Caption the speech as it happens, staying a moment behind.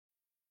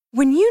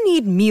When you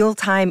need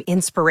mealtime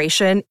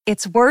inspiration,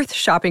 it's worth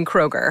shopping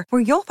Kroger,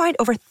 where you'll find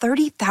over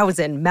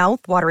 30,000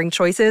 mouth-watering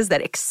choices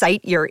that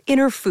excite your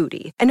inner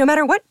foodie. And no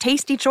matter what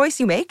tasty choice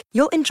you make,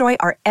 you'll enjoy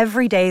our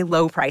everyday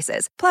low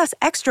prices, plus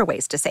extra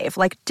ways to save,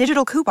 like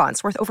digital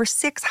coupons worth over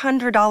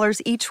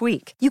 $600 each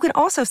week. You can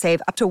also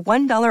save up to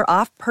 $1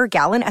 off per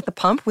gallon at the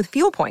pump with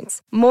fuel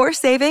points. More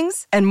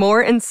savings and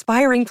more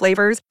inspiring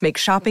flavors make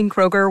shopping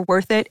Kroger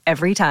worth it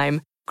every time.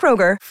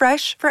 Kroger,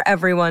 fresh for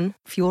everyone.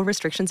 Fuel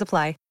restrictions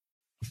apply.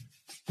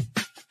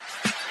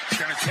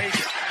 Gonna take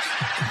it.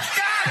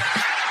 Got it!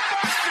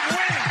 Boston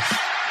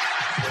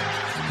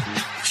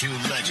wins! Two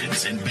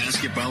legends in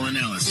basketball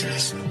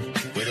analysis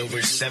with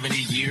over 70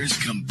 years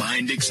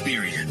combined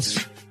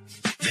experience.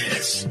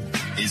 This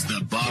is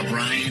the Bob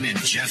Ryan and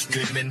Jeff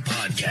Goodman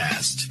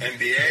podcast.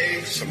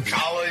 NBA, some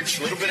college,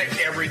 a little bit of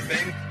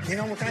everything. You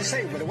know, what can I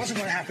say? But it wasn't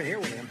going to happen here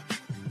with him.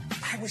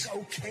 I was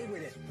okay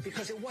with it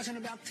because it wasn't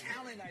about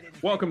talent.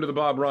 Welcome to the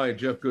Bob Ryan,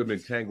 Jeff Goodman,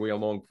 Tangway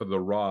along for the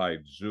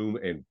ride, Zoom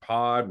and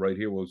Pod, right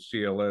here with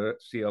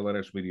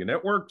CLNS Media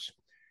Networks.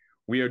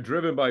 We are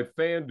driven by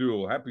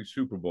FanDuel. Happy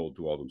Super Bowl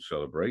to all who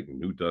celebrate,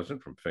 and who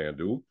doesn't, from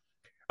FanDuel.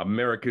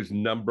 America's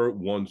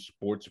 #1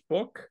 sports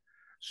book.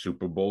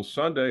 Super Bowl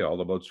Sunday,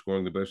 all about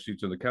scoring the best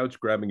seats on the couch,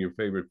 grabbing your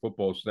favorite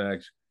football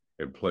snacks,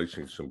 and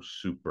placing some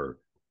super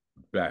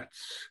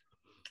bets.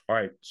 All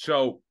right,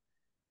 so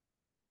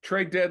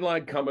trade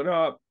deadline coming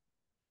up.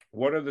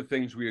 One of the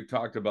things we had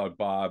talked about,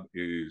 Bob,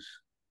 is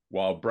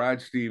while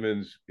Brad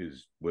Stevens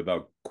is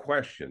without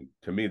question,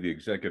 to me, the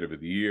executive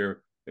of the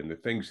year and the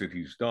things that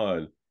he's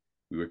done,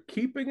 we were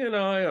keeping an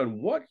eye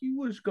on what he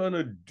was going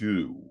to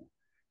do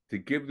to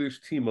give this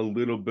team a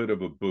little bit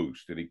of a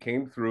boost. And he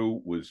came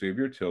through with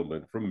Xavier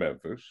Tillman from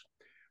Memphis,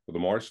 with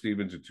Lamar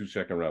Stevens and 2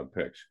 second-round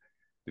picks.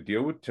 The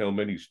deal with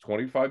Tillman, he's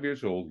 25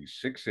 years old, he's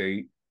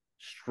 6'8",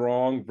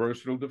 strong,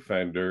 versatile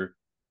defender,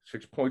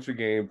 6 points a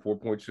game,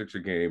 4.6 a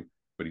game,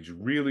 but he's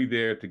really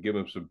there to give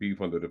him some beef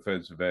on the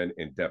defensive end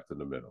and depth in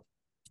the middle.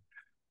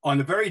 On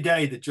the very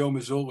day that Joe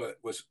Mazzulla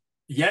was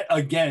yet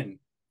again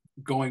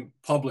going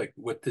public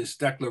with this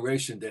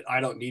declaration that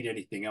I don't need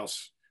anything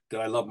else,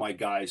 that I love my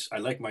guys, I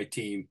like my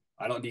team,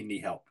 I don't need any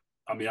help.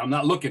 I mean, I'm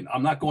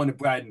not going to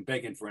Brad and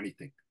begging for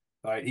anything.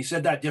 All right. He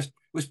said that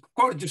was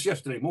quoted just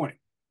yesterday morning.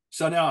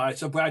 So now,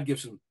 Brad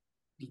gives him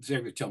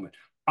Xavier Tillman.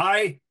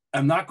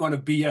 I'm not going to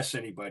BS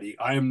anybody.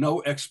 I am no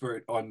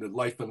expert on the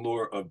life and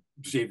lore of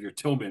Xavier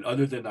Tillman,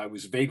 other than I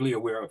was vaguely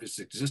aware of his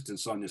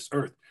existence on this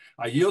earth.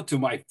 I yield to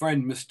my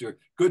friend, Mr.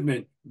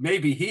 Goodman.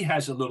 Maybe he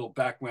has a little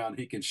background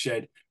he can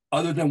shed,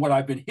 other than what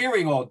I've been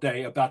hearing all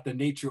day about the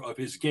nature of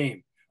his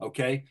game.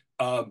 Okay,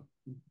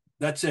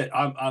 that's it.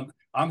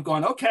 I'm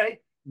going, okay.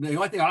 The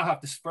only thing I'll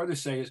have to further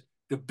say is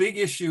the big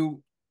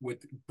issue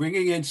with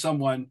bringing in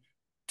someone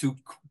to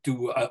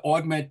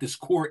augment this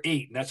core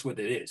 8, and that's what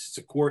it is. It's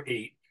a core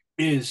 8.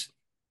 Is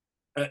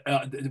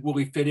will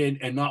he fit in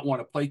and not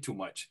want to play too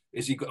much?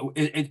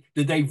 Did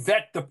they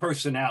vet the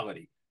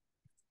personality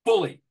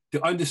fully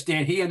to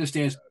understand? He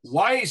understands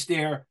why he's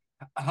there,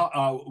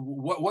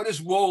 what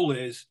his role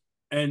is,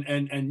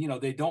 and you know,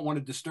 they don't want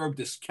to disturb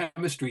this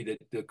chemistry that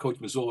the Coach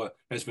Mazzulla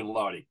has been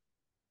lauding.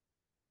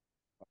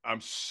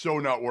 I'm so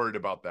not worried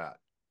about that.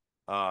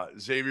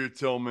 Xavier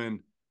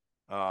Tillman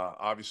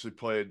obviously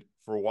played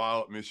for a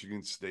while at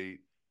Michigan State.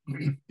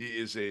 He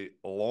is a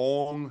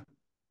long,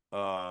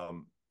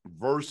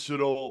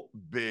 versatile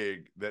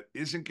big that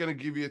isn't going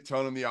to give you a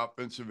ton on the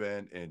offensive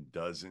end and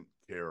doesn't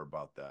care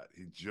about that.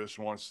 He just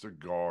wants to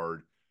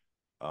guard.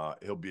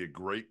 He'll be a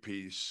great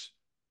piece.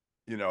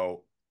 You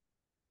know,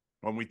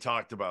 when we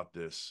talked about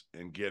this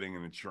and getting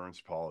an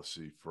insurance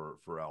policy for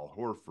Al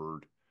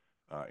Horford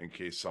in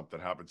case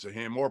something happens to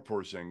him or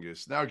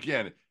Porzingis. Now,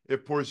 again,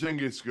 if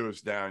Porzingis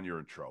goes down, you're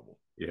in trouble.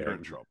 Yeah. You're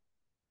in trouble.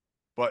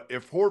 But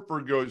if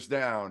Horford goes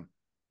down,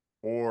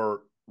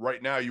 or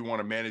right now you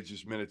want to manage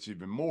his minutes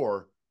even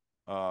more,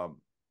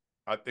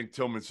 I think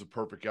Tillman's the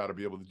perfect guy to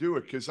be able to do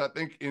it, because I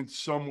think in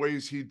some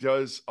ways he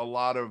does a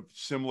lot of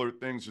similar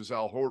things as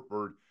Al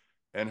Horford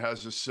and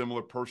has a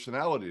similar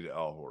personality to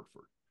Al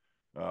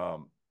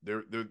Horford.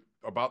 They're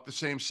about the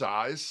same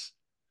size.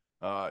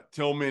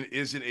 Tillman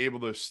isn't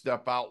able to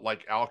step out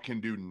like Al can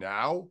do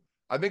now.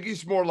 I think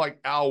he's more like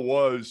Al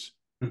was,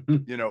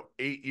 8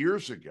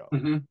 years ago,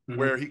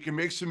 where he can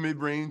make some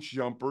mid-range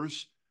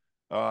jumpers.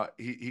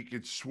 He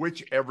could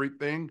switch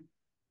everything.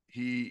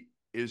 He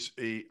is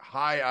a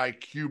high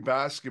IQ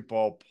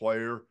basketball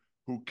player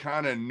who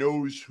kind of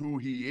knows who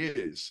he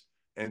is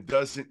and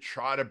doesn't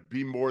try to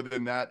be more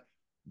than that,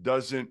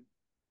 doesn't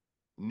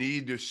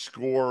need to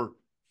score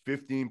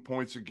 15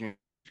 points a game.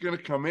 He's going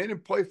to come in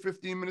and play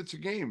 15 minutes a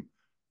game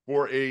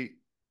for a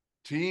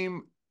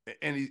team,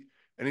 and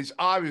he's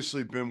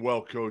obviously been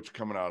well coached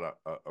coming out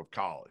of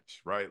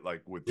college, right?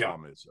 Like with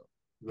Tom Izzo.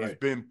 Right. He's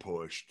been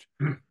pushed.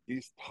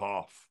 He's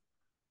tough.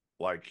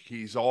 Like,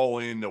 he's all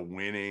into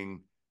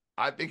winning.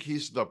 I think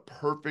he's the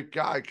perfect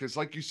guy because,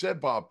 like you said,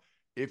 Bob,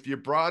 if you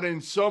brought in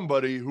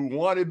somebody who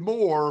wanted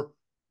more,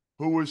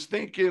 who was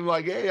thinking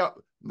like, hey,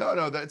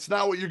 no, that's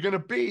not what you're going to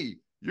be.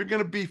 You're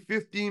going to be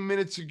 15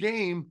 minutes a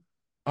game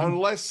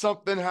unless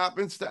something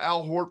happens to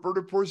Al Horford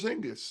or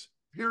Porzingis.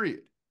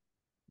 Period.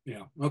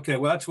 Yeah. Okay.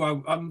 Well, that's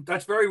why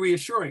that's very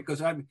reassuring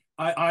because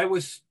I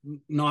was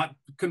not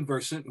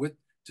conversant with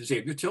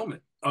Xavier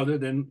Tillman other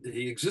than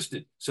he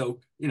existed. So,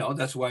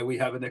 that's why we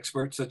have an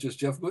expert such as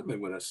Jeff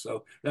Goodman with us.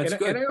 So that's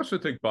good. And I also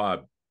think,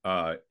 Bob,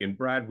 in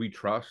Brad we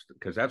trust,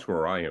 because that's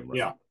where I am right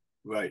Yeah. now.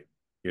 Right.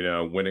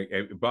 When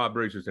Bob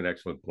raises an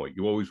excellent point,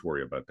 you always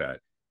worry about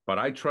that. But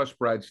I trust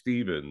Brad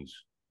Stevens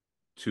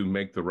to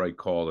make the right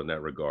call in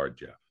that regard,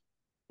 Jeff.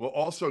 Well,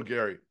 also,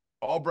 Gary,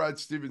 all Brad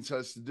Stevens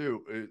has to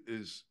do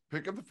is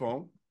pick up the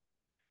phone,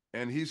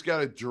 and he's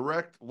got a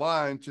direct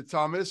line to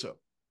Tom Izzo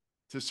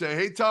to say,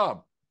 hey,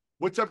 Tom,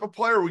 what type of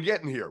player are we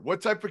getting here?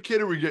 What type of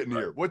kid are we getting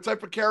here? What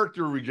type of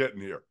character are we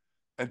getting here?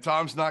 And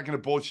Tom's not going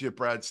to bullshit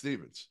Brad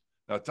Stevens.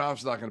 Now,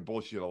 Tom's not going to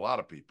bullshit a lot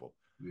of people,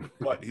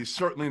 but he's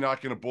certainly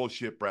not going to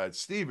bullshit Brad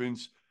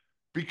Stevens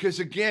because,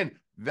 again,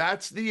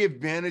 that's the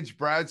advantage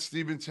Brad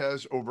Stevens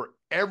has over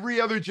every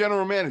other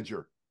general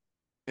manager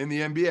in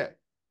the NBA.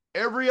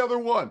 Every other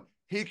one.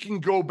 He can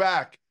go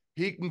back.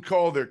 He can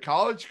call their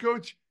college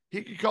coach.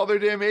 He can call their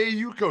damn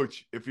AAU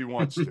coach if he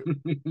wants to.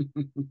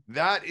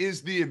 That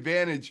is the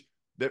advantage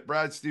that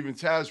Brad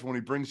Stevens has when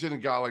he brings in a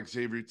guy like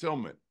Xavier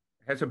Tillman.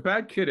 Has a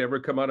bad kid ever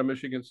come out of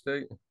Michigan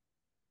State?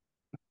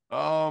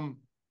 Yeah.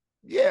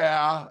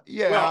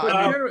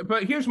 Well,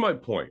 but here's my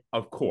point.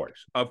 Of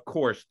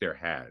course there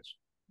has.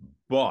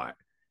 But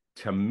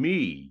to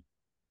me,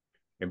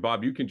 and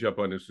Bob, you can jump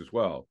on this as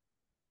well.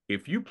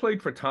 If you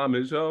played for Tom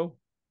Izzo,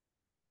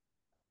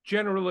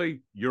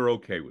 generally you're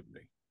okay with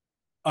me.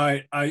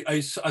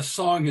 A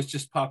song has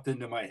just popped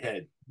into my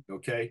head.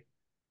 Okay.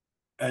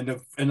 And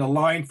the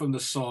line from the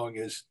song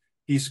is,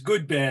 he's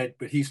good, bad,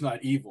 but he's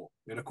not evil.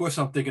 And of course,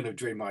 I'm thinking of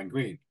Draymond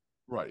Green.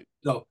 Right.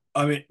 So,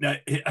 I mean,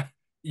 I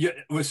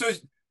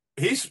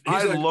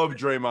love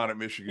Draymond at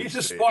Michigan State. He's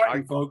a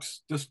Spartan,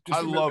 folks.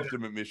 I loved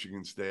him at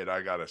Michigan State.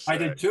 I gotta say, I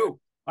did too.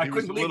 I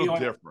couldn't believe he was a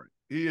little different.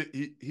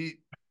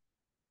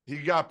 He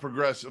got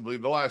progressively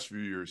the last few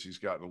years. He's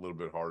gotten a little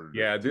bit harder.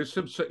 Yeah, there's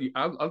some.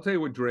 I'll tell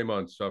you what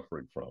Draymond's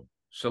suffering from: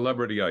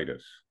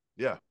 celebrity-itis.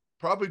 Yeah,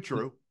 probably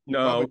true.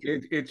 No,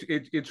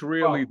 it's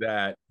really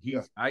that he's.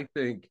 Yeah. I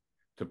think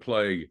to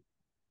play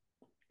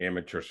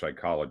amateur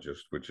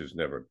psychologist, which is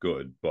never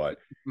good, but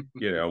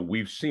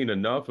we've seen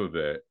enough of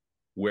it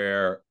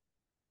where,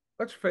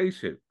 let's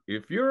face it,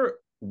 if you're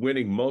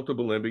winning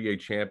multiple NBA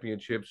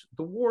championships,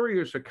 the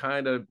Warriors are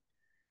kind of,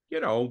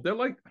 they're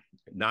like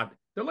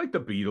the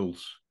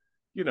Beatles.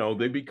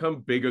 They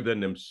become bigger than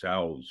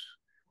themselves.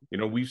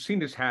 We've seen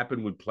this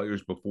happen with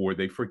players before.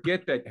 They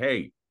forget that,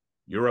 hey,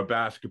 you're a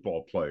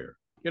basketball player.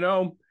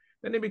 Then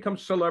they become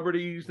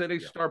celebrities. Then they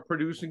start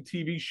producing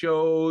TV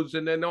shows,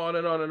 and then on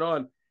and on and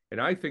on. And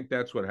I think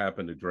that's what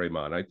happened to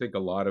Draymond. I think a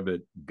lot of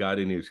it got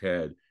in his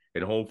head,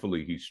 and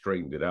hopefully he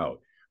straightened it out.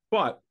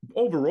 But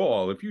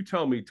overall, if you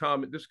tell me,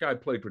 Tom, this guy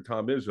played for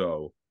Tom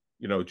Izzo,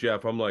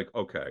 Jeff, I'm like,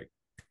 okay.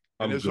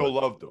 And Izzo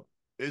loved him.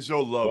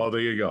 Izzo loved him. Well, there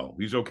you go.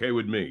 He's okay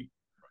with me.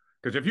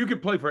 Because if you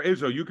could play for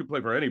Izzo, you could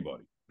play for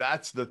anybody.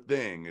 That's the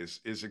thing is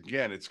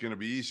again, it's going to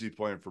be easy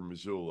playing for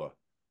Missoula.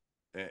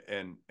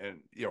 And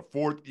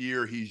fourth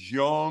year, he's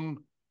young.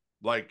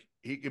 Like,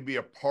 he could be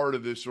a part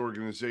of this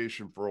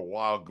organization for a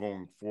while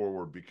going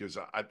forward because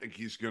I think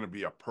he's going to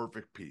be a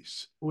perfect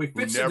piece. Well, he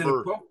fits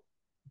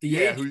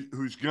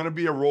who's going to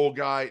be a role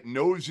guy,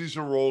 knows he's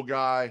a role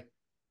guy.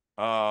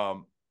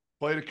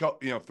 Played a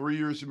couple, 3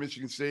 years in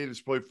Michigan State,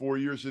 has played 4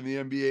 years in the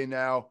NBA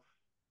now,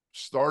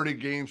 started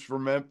games for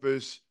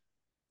Memphis.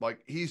 Like,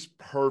 he's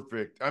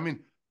perfect. I mean,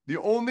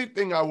 the only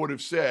thing I would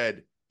have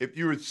said, if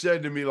you had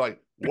said to me, like,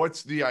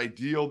 what's the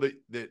ideal that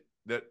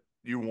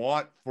you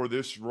want for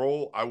this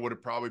role, I would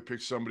have probably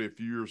picked somebody a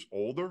few years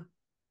older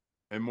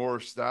and more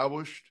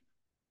established.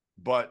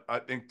 But I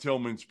think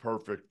Tillman's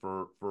perfect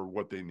for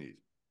what they need.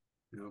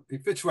 He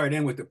fits right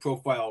in with the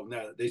profile.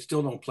 Now, they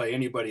still don't play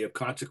anybody of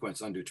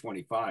consequence under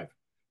 25.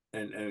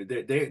 And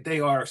they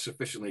are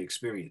sufficiently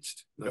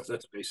experienced. Let's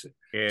face it.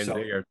 And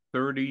they are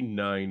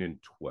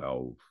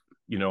 39-12.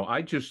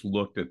 I just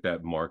looked at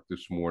that mark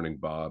this morning,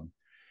 Bob,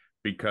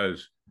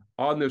 because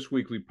on this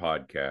weekly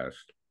podcast,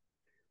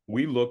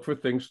 we look for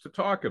things to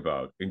talk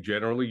about. And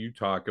generally, you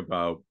talk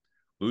about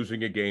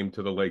losing a game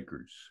to the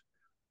Lakers,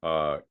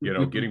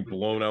 getting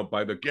blown out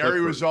by the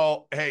Clippers.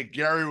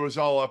 Gary was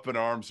all up in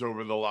arms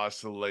over the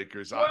loss to the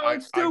Lakers. Well, I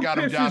got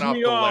him down off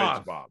the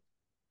ledge, Bob.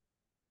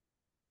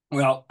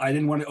 Well, I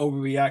didn't want to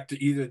overreact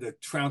to either the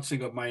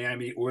trouncing of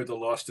Miami or the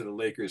loss to the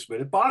Lakers, but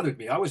it bothered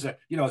me. I was, as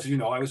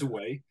I was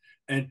away,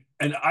 and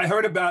I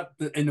heard about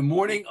in the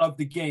morning of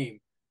the game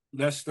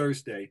last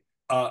Thursday.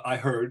 I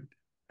heard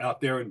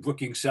out there in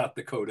Brookings, South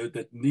Dakota,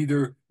 that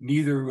neither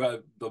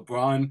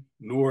LeBron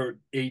nor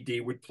AD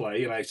would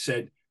play, and I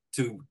said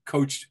to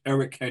Coach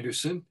Eric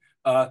Henderson,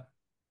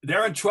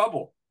 "They're in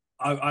trouble.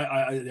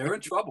 They're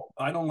in trouble.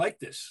 I don't like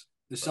this."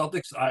 The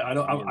Celtics,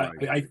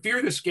 I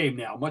fear this game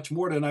now much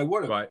more than I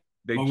would have. But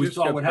they when just we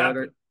saw got what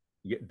better.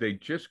 happened. They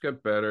just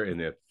got better, and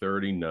they're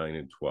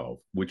 39-12,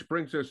 which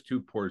brings us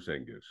to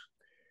Porzingis.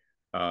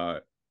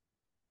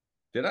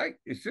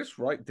 Is this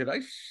right?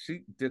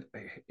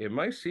 Am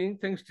I seeing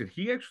things? Did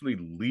he actually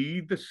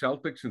lead the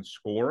Celtics in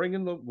scoring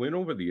in the win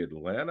over the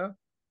Atlanta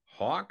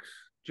Hawks,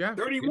 Jeff?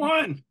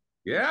 31.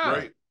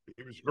 Yeah.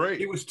 He was great.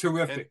 He was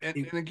terrific.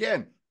 And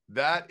again,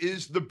 that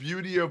is the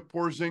beauty of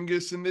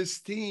Porzingis and this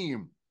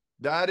team.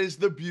 That is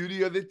the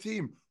beauty of the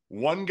team.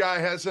 One guy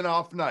has an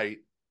off night,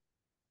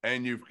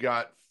 and you've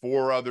got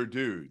four other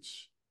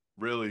dudes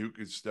really who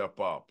could step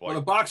up. Well,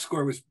 the box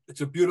score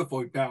it's a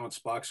beautiful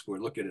balanced box score.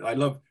 Look at it. I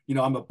love,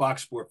 I'm a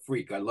box sport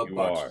freak. I love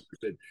box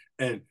scores.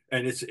 And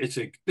it's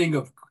a thing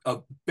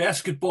of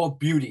basketball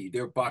beauty,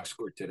 their box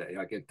score today.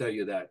 I can tell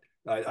you that.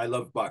 I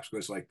love box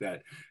scores like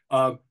that.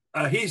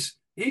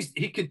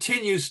 He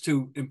continues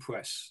to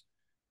impress.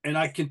 And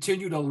I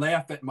continue to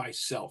laugh at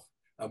myself,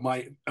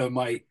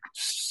 my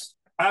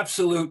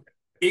absolute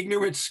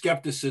ignorant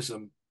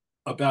skepticism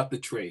about the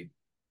trade.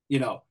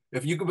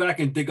 If you go back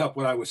and dig up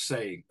what I was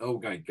saying, oh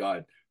my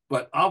God!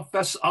 But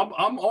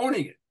I'm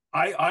owning it.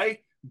 I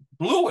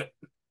blew it.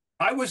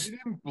 You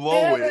didn't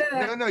blow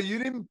it. No, you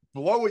didn't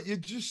blow it. You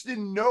just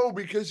didn't know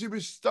because he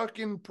was stuck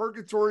in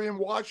purgatory in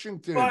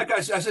Washington. Well, like I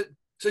said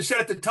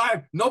at the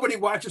time, nobody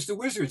watches the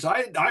Wizards.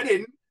 I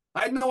didn't.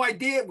 I had no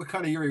idea what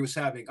kind of year he was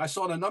having. I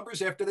saw the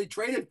numbers after they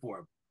traded for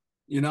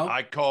him.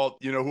 I called.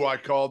 Who I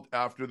called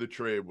after the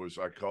trade was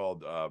I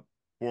called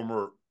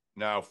former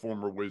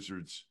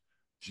Wizards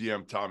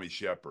GM Tommy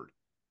Shepard,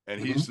 and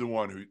he's the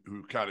one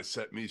who kind of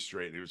set me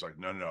straight. And he was like,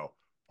 no,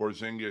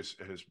 Porzingis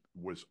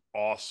was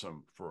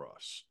awesome for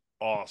us.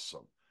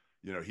 Awesome.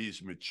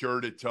 He's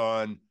matured a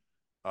ton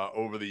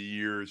over the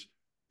years.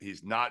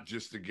 He's not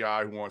just a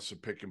guy who wants to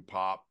pick and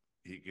pop.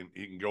 He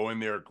can go in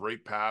there, a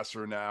great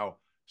passer now.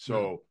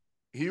 So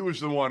he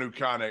was the one who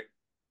kind of,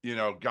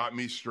 got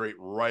me straight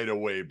right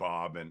away,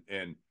 Bob.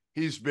 And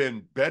he's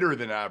been better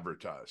than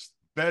advertised,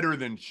 better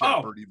than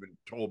Shepard even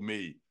told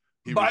me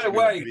he by was the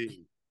way,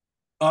 be.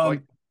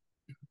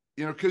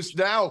 Because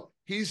now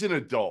he's an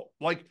adult.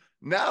 Like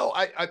now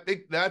I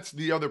think that's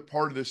the other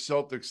part of the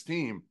Celtics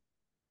team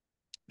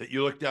that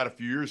you looked at a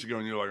few years ago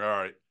and you're like,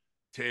 all right,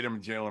 Tatum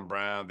and Jaylen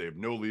Brown, they have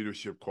no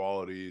leadership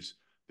qualities.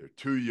 They're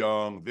too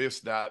young, this,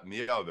 that, and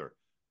the other.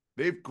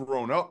 They've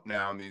grown up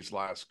now in these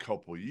last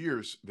couple of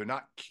years. They're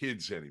not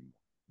kids anymore.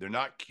 They're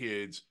not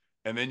kids.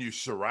 And then you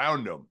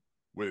surround them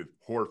with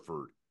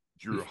Horford,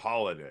 Drew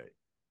Holiday,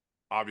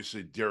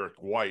 obviously Derek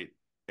White,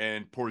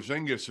 and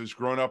Porzingis has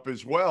grown up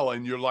as well.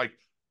 And you're like,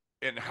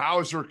 and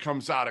Hauser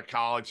comes out of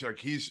college. Like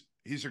he's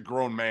a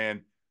grown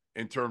man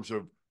in terms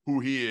of who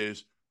he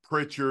is.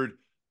 Pritchard,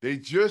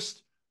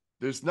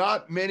 there's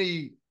not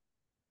many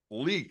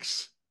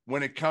leaks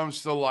when it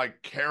comes to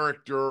like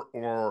character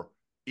or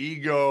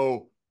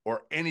ego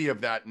or any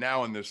of that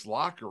now in this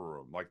locker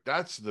room. Like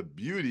that's the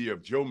beauty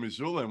of Joe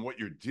Mazzulla and what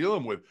you're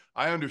dealing with.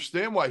 I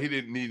understand why he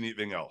didn't need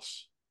anything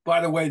else.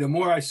 By the way, the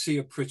more I see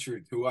of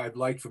Pritchard, who I've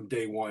liked from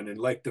day one and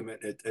liked him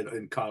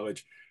in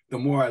college, the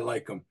more I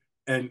like him.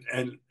 And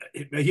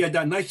he had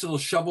that nice little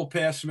shovel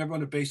pass. Remember on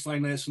the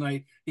baseline last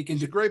night?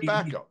 He's a great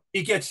backup.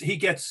 He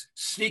gets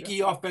sneaky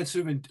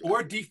offensive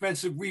or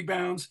defensive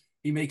rebounds.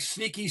 He makes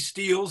sneaky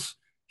steals.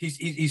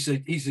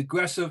 He's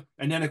aggressive.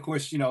 And then of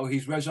course,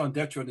 he's raison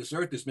d'etre on this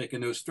earth is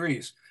making those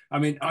threes. I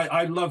mean,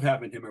 I love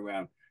having him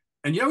around.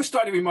 And it's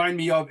starting to remind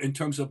me of in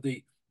terms of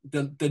the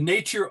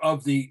nature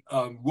of the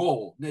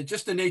role,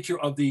 just the nature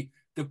of the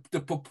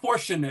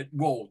proportionate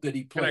role that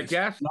he plays.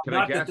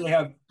 Not that they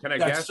have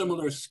that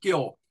similar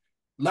skill.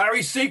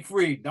 Larry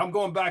Siegfried. I'm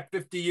going back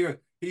 50 years.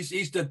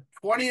 He's the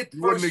 20th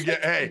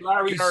person.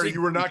 Larry,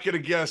 you were not going to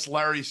guess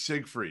Larry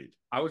Siegfried.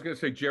 I was going to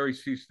say Jerry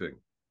Seasting.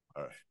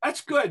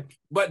 That's good,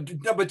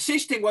 but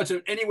Seasting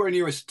wasn't anywhere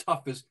near as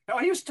tough as.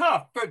 He was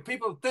tough, but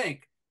people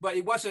think, but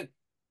he wasn't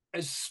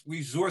as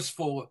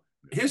resourceful.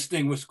 His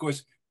thing was, of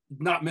course,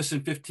 not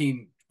missing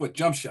 15-foot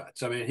jump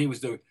shots. I mean, he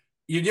was that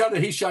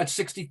he shot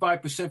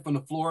 65% from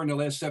the floor in the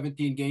last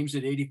 17 games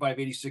in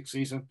 85-86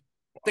 season.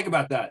 Think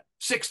about that,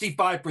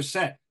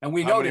 65%, and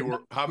we know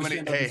how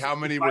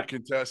many were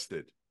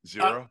contested?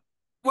 Zero.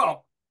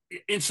 Well,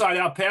 inside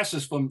out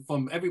passes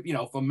from every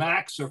from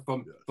Max or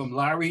from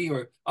Larry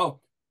or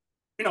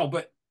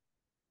but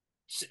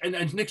and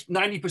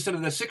 90%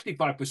 of the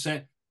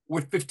 65%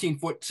 were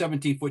 15-foot,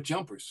 17-foot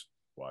jumpers.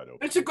 Wide open.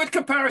 It's a good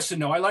comparison,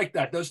 though. I like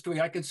that. Those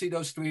three, I can see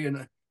those three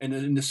in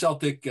the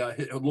Celtic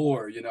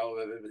lore.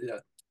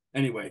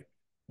 Anyway.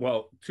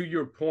 Well, to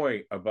your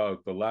point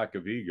about the lack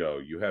of ego,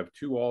 you have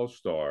two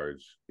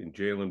all-stars in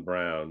Jaylen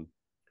Brown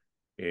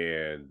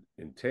and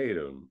in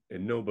Tatum,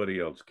 and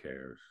nobody else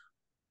cares.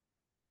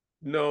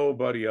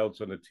 Nobody else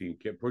on the team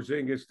cares.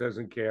 Porzingis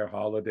doesn't care.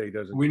 Holiday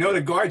doesn't. We know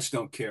the guards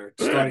don't care.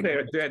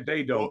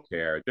 They don't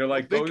care. They're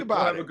like, think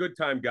about it. Have a good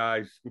time,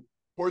 guys.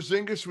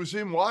 Porzingis was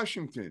in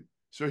Washington,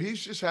 so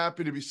he's just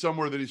happy to be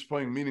somewhere that he's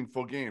playing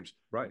meaningful games.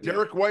 Right.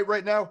 Derek White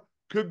right now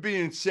could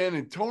be in San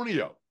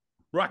Antonio.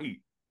 Right.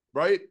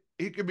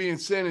 He could be in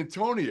San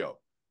Antonio.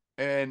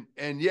 And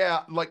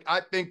yeah, like I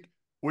think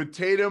with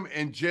Tatum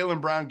and Jaylen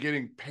Brown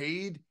getting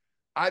paid,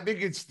 I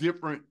think it's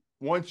different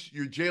once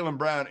you're Jaylen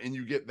Brown and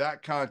you get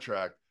that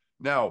contract.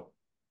 Now,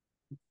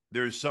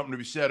 there's something to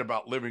be said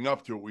about living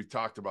up to it. We've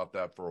talked about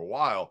that for a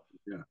while.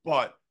 Yeah.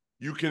 But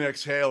you can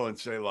exhale and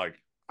say,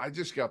 like, I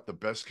just got the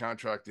best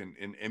contract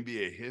in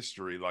NBA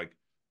history. Like,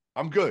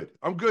 I'm good.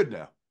 I'm good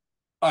now.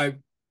 I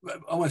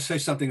want to say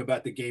something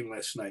about the game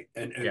last night,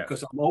 and Yeah.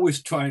 because I'm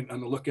always trying on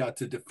the lookout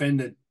to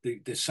defend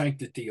the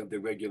sanctity of the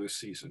regular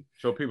season.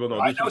 So people know.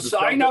 I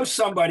know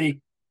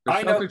somebody. The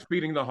I know Celtics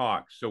beating the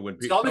Hawks. So when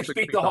Celtics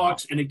beat the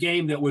Hawks in a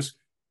game that was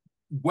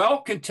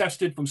well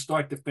contested from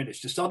start to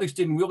finish. The Celtics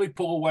didn't really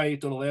pull away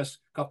until the last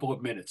couple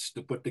of minutes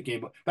to put the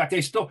game up. In fact,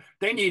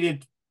 they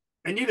needed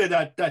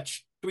that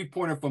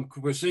 3-pointer from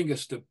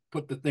Porzingis to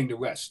put the thing to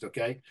rest.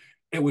 Okay,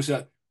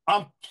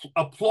 I'm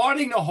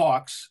applauding the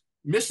Hawks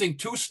missing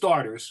 2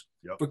 starters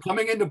for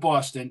coming into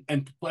Boston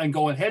and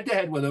going head to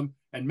head with them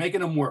and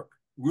making them work.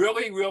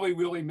 Really, really,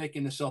 really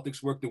making the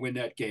Celtics work to win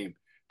that game.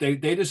 They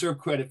deserve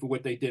credit for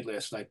what they did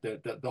last night.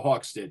 The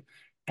Hawks did.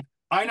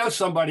 I know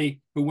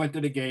somebody who went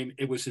to the game.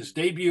 It was his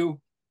debut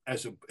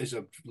as a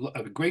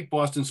great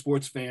Boston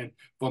sports fan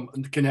from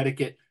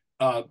Connecticut.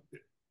 And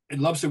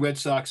loves the Red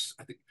Sox.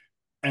 I think,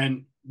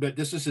 but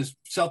this is his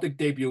Celtic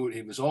debut.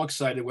 He was all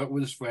excited. Went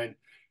with his friend,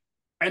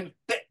 and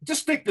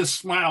just think the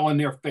smile on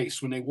their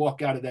face when they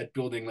walk out of that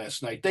building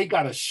last night. They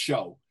got a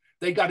show.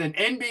 They got an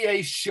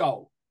NBA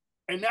show,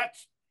 and that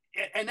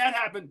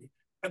happened.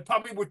 And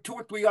probably with 2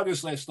 or 3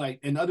 others last night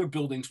in other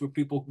buildings where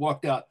people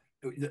walked out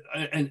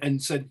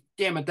and said,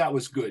 damn it, that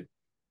was good.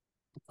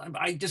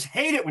 I just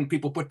hate it when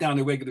people put down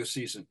the regular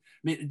season. I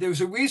mean,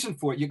 there's a reason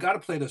for it. You got to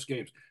play those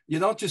games. You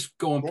don't just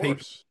go on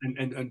paper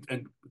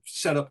and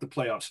set up the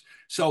playoffs.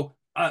 So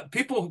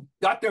people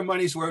got their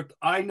money's worth.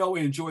 I know I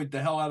enjoyed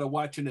the hell out of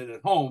watching it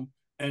at home.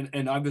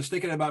 And I was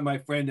thinking about my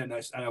friend, and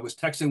I was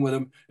texting with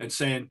him and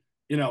saying,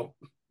 you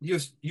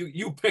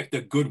picked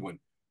a good one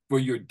for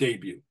your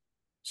debut.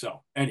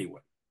 So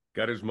anyway.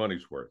 Got his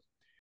money's worth.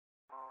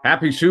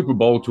 Happy Super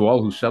Bowl to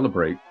all who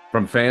celebrate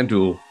from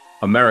FanDuel,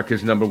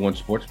 America's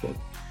 #1 sportsbook.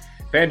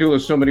 FanDuel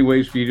has so many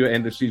ways for you to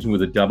end the season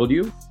with a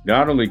W.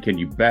 Not only can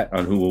you bet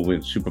on who will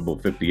win Super Bowl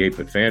 58,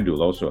 but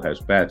FanDuel also has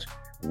bets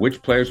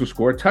which players will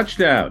score a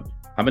touchdown,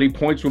 how many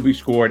points will be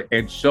scored,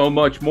 and so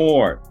much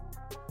more.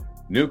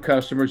 New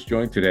customers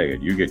join today,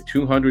 and you get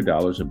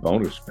 $200 in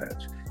bonus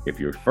bets if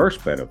your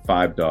first bet of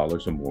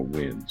 $5 or more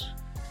wins.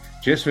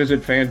 Just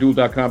visit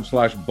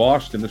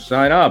FanDuel.com/Boston to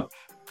sign up.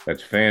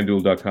 That's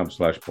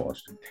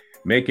FanDuel.com/Boston.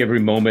 Make every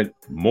moment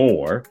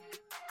more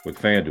with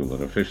FanDuel,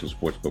 an official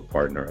sportsbook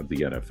partner of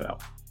the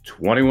NFL.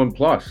 21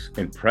 plus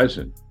and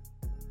present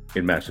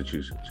in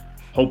Massachusetts.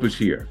 Hope is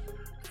here.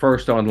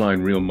 First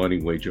online real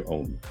money wager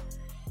only.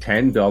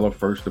 $10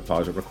 first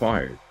deposit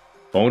required.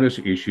 Bonus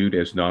issued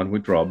as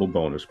non-withdrawable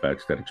bonus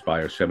bets that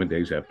expire 7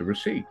 days after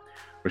receipt.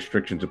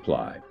 Restrictions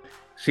apply.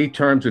 See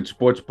terms at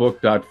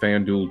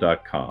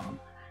sportsbook.fanduel.com.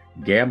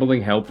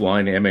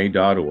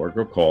 gamblinghelplinema.org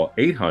or call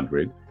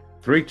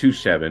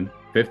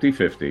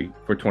 800-327-5050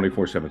 for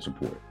 24/7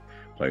 support.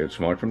 Play it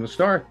smart from the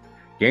start.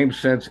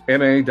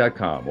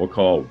 GameSenseMA.com or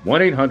call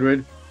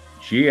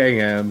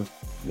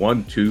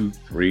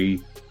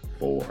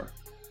 1-800-GAM-1234.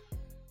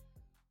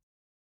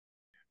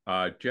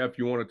 Jeff,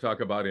 you want to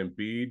talk about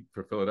Embiid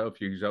for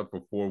Philadelphia? He's out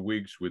for 4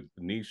 weeks with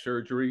knee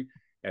surgery.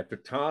 At the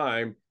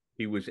time,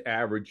 he was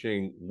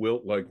averaging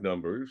Wilt-like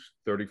numbers,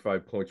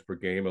 35 points per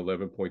game,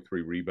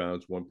 11.3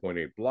 rebounds,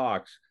 1.8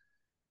 blocks.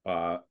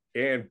 But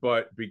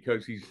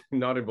because he's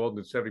not involved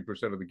in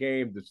 70% of the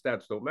game, the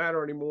stats don't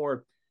matter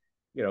anymore.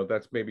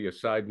 That's maybe a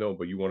side note,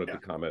 but you wanted to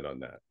comment on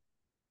that.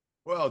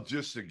 Well,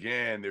 just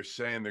again, they're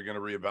saying they're going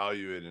to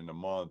reevaluate in a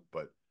month.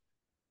 But,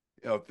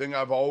 thing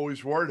I've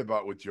always worried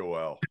about with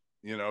Joel,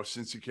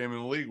 since he came in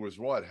the league was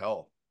what?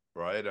 Health,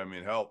 right? I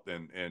mean, health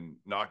and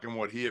knocking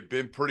wood. He had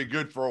been pretty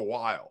good for a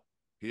while.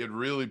 He had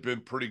really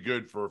been pretty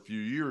good for a few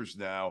years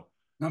now.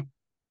 No.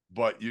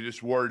 But you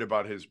just worried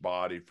about his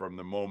body from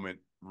the moment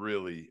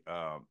really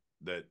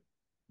that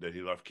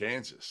he left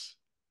Kansas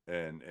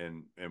and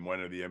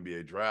went to the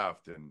NBA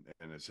draft and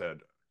has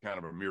had kind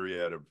of a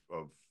myriad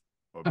of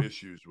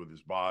issues with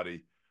his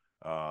body.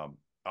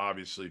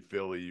 Obviously,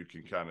 Philly, you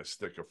can kind of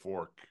stick a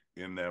fork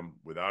in them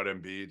without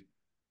Embiid.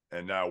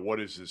 And now what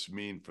does this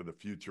mean for the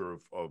future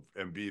of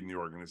Embiid in the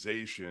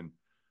organization?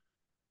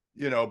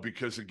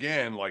 Because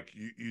again, like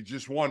you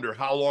just wonder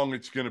how long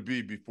it's going to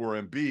be before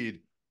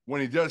Embiid, when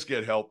he does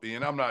get healthy.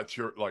 And I'm not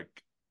sure,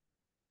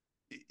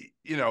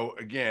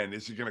 again,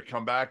 is he going to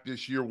come back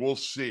this year? We'll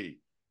see.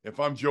 If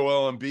I'm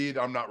Joel Embiid,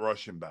 I'm not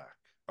rushing back.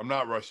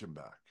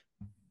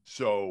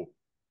 So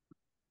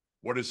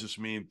what does this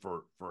mean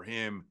for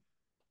him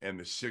and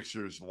the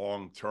Sixers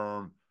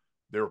long-term?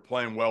 They were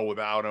playing well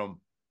without him.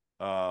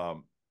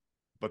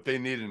 But they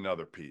need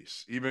another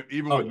piece. Even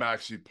with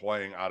Maxey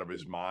playing out of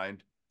his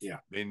mind,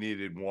 they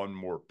needed one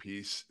more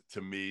piece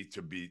to me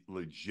to be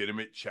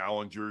legitimate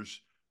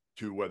challengers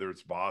to whether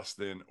it's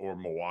Boston or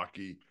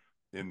Milwaukee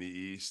in the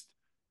East.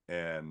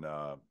 And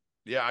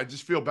I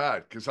just feel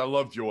bad because I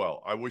love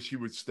Joel. I wish he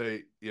would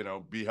stay,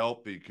 be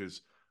healthy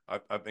because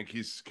I think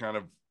he's kind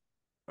of.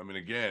 I mean,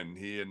 again,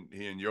 he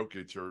and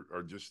Jokic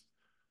are just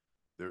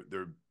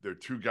they're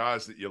two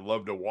guys that you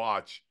love to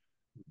watch.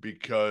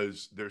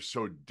 because they're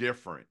so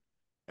different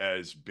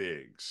as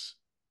bigs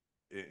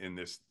in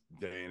this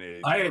day and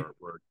age.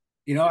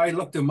 I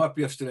looked him up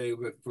yesterday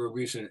for a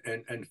reason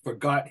and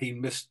forgot he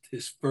missed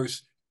his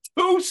first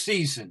 2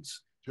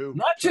 seasons.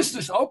 Not just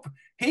his open.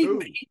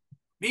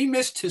 He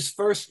missed his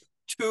first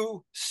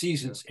 2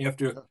 seasons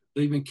after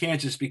leaving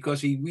Kansas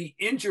because he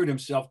re-injured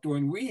himself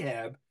during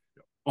rehab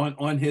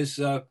on his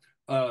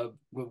what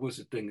was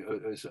the thing?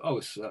 His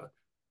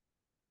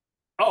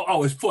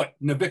foot,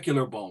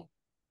 navicular bone.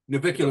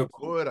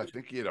 Foot. I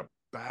think he had a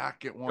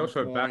back at one point. He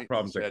also had back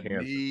problems at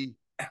Kansas. Knee.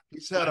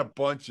 He's had a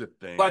bunch of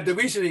things. But the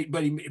reason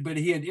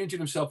he had injured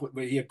himself,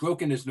 but he had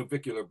broken his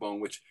navicular bone,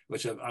 which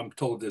I'm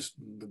told is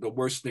the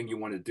worst thing you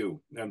want to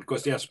do. And of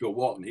course, ask Bill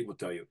Walton, he will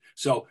tell you.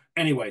 So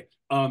anyway,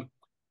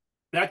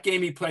 that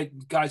game he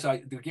played, guys,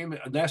 the game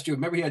last year,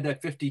 remember he had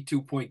that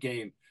 52-point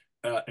game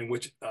in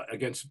which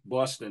against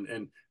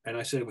Boston, and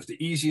I said it was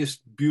the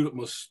easiest, beautiful,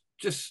 most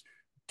just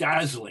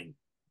dazzlingly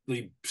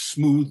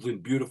smooth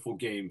and beautiful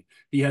game.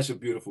 He has a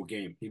beautiful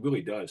game. He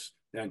really does.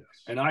 And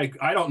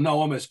I don't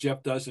know him as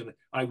Jeff does, and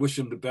I wish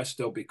him the best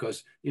though,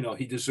 because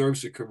he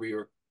deserves a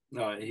career.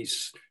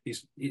 He's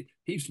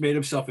made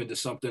himself into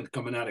something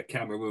coming out of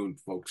Cameroon,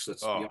 folks.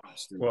 Let's be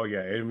honest. Well,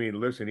 yeah, I mean,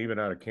 listen, even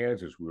out of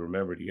Kansas, we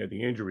remembered he had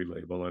the injury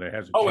label, and it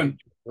hasn't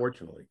changed,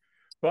 unfortunately.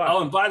 But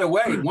and by the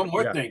way, one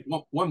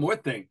more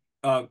thing.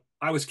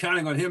 I was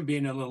counting on him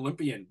being an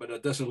Olympian, but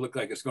it doesn't look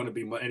like it's going to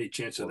be any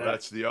chance of that.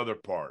 That's the other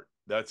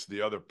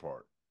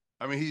part.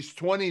 I mean, he's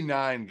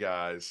 29,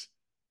 guys.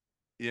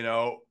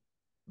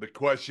 The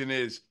question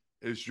is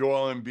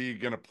Joel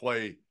Embiid going to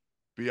play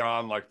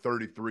beyond like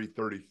 33,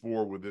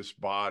 34 with this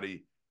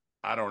body?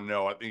 I don't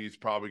know. I think he's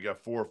probably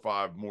got 4 or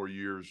 5 more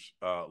years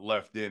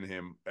left in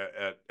him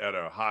at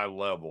a high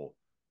level.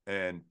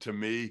 And to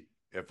me,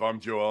 if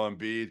I'm Joel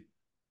Embiid,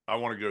 I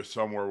want to go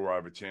somewhere where I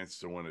have a chance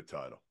to win a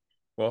title.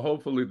 Well,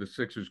 hopefully the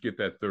Sixers get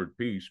that third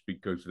piece,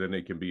 because then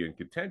they can be in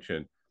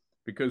contention.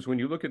 Because when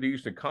you look at the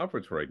Eastern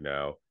Conference right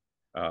now,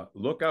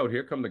 look out,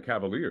 here come the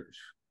Cavaliers.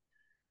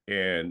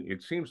 And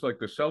it seems like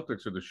the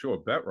Celtics are the sure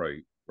bet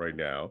right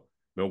now.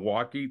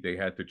 Milwaukee, they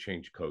had to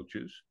change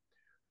coaches.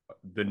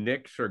 The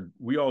Knicks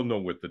we all know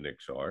what the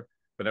Knicks are.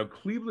 But now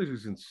Cleveland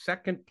is in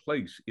second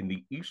place in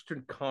the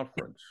Eastern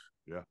Conference.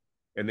 Yeah.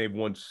 And they've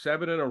won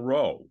 7 in a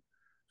row.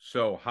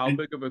 So how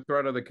big of a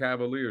threat are the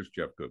Cavaliers,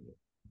 Jeff Goodman?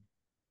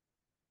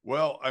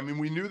 Well, I mean,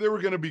 we knew they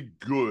were going to be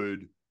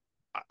good.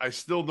 I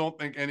still don't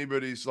think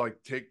anybody's like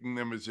taking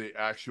them as an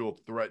actual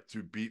threat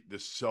to beat the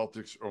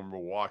Celtics or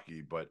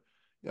Milwaukee. But,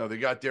 they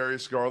got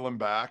Darius Garland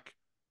back.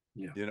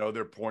 Yeah.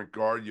 Their point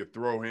guard. You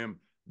throw him.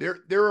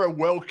 They're a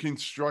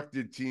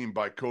well-constructed team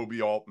by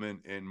Kobe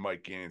Altman and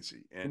Mike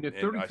Yancey. And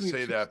I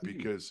say that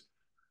because,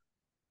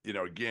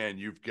 again,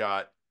 you've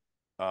got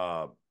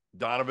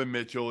Donovan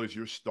Mitchell as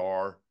your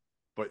star,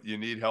 but you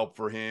need help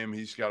for him.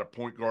 He's got a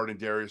point guard in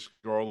Darius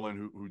Garland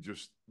who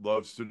just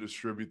loves to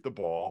distribute the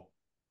ball.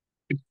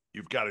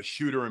 You've got a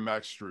shooter in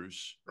Max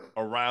Strus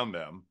around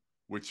them,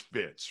 which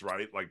fits,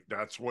 right? Like,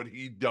 that's what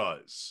he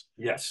does.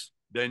 Yes.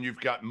 Then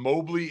you've got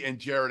Mobley and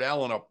Jared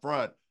Allen up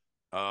front.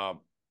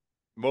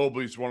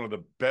 Mobley's one of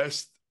the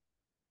best,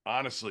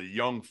 honestly,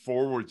 young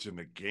forwards in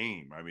the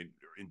game. I mean,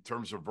 in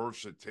terms of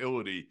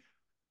versatility.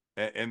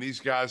 And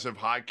these guys have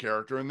high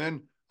character. And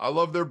then I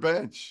love their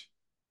bench.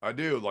 I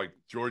do. Like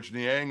George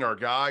Niang, our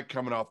guy,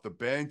 coming off the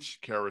bench.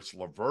 Karis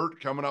LeVert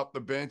coming off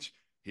the bench.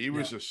 He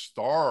was a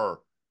star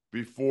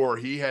before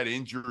he had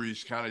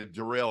injuries kind of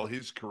derail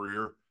his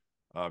career.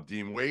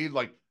 Dean Wade,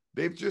 like,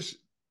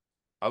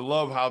 I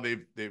love how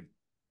they've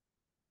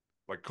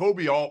like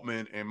Kobe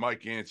Altman and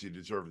Mike Yancey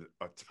deserve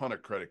a ton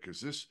of credit, because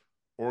this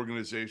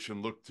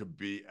organization looked to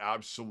be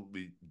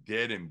absolutely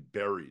dead and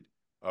buried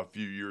a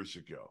few years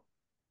ago.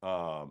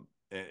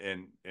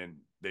 And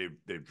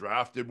they've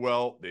drafted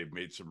well. They've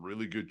made some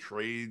really good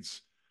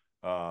trades.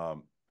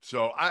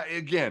 So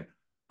I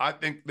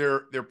think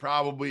they're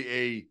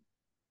probably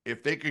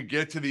if they could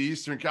get to the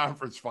Eastern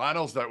Conference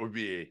Finals, that would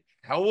be a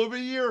hell of a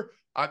year.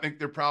 I think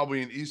they're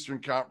probably an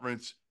Eastern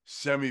Conference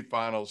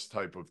semifinals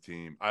type of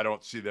team. I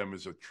don't see them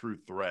as a true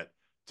threat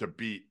to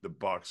beat the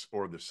Bucks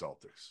or the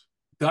Celtics.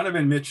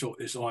 Donovan Mitchell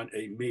is on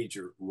a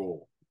major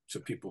roll, so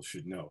people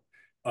should know.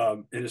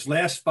 In his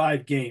last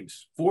 5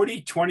 games,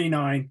 40,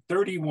 29,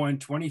 31,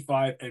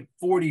 25, and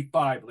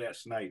 45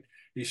 last night.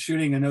 He's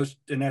shooting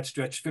in that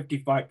stretch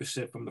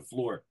 55% from the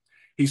floor.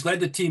 He's led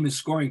the team in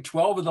scoring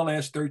 12 of the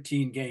last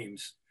 13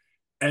 games.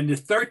 And the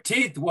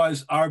 13th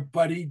was our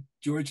buddy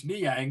George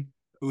Niang,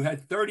 who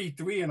had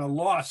 33 and a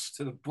loss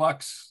to the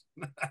Bucks.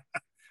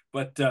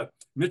 But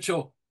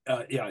Mitchell,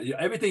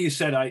 everything you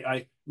said,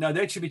 now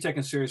that should be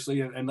taken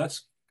seriously. And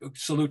let's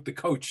salute the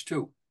coach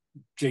too,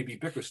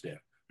 JB Bickerstaff.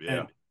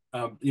 Yeah.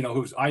 And,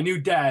 I knew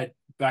Dad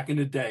back in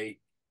the day,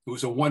 who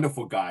was a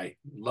wonderful guy.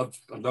 I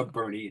love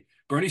Bernie.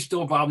 Bernie's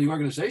still involved in the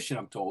organization,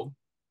 I'm told.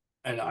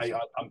 And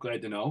I'm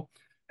glad to know.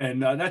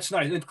 And that's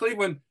nice. And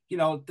Cleveland,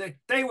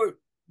 they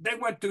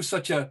went through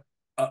such a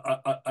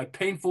a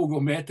painful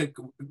romantic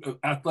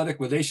athletic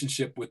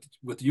relationship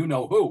with you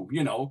know who,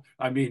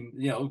 I mean,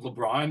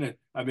 LeBron, and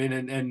I mean,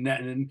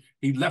 and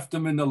he left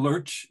them in the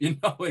lurch,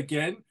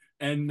 again.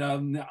 And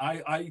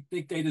I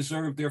think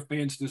their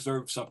fans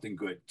deserve something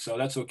good. So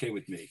that's okay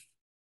with me.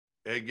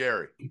 Hey,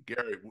 Gary,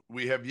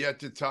 we have yet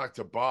to talk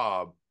to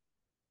Bob.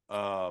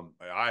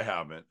 I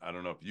haven't. I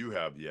don't know if you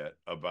have yet,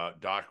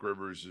 about Doc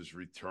Rivers'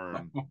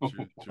 return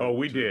to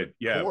we did.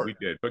 Yeah, court. we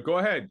did. But go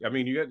ahead. I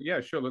mean,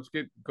 sure.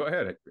 Go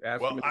ahead.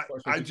 Ask well, me the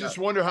questions. I just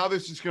wonder how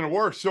this is going to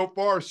work. So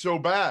far, so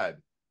bad.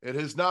 It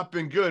has not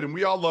been good. And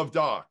we all love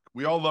Doc.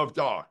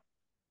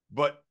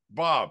 But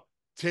Bob,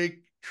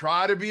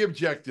 try to be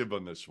objective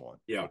on this one.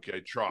 Yeah.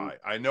 Okay. Try.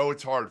 I know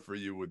it's hard for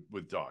you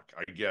with Doc.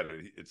 I get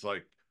it. It's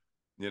like,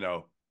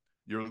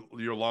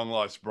 your long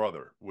lost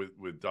brother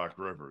with Doc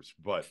Rivers,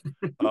 but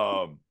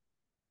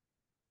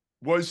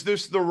was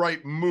this the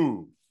right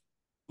move?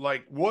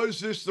 Like, was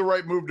this the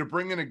right move to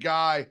bring in a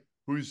guy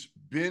who's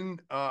been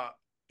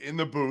in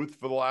the booth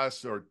for the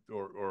last or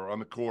on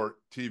the court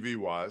TV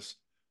wise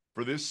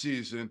for this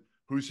season,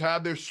 who's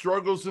had their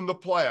struggles in the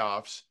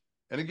playoffs?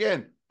 And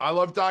again, I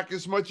love Doc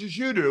as much as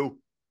you do.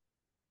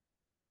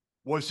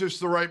 Was this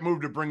the right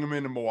move to bring him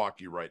into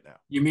Milwaukee right now?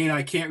 You mean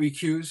I can't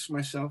recuse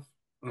myself?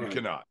 You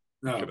cannot.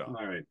 No, all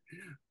right.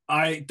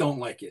 I don't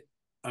like it.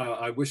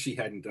 I wish he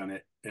hadn't done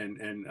it, and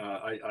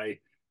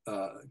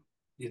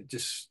it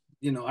just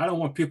I don't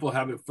want people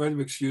having further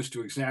excuse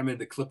to examine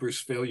the Clippers'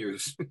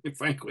 failures.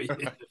 Frankly,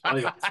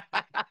 I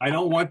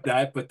don't want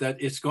that. But that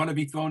it's going to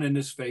be thrown in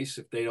his face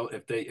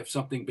if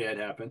something bad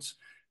happens,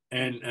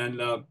 and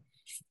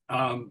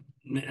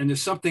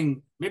there's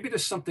something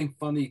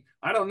funny.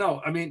 I don't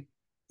know. I mean,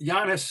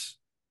 Giannis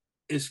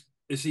is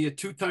he a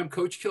two-time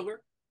coach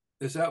killer?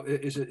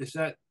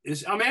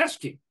 I'm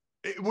asking.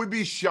 It would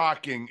be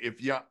shocking if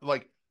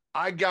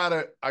I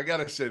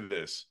gotta say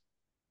this.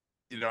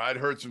 I'd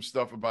heard some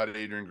stuff about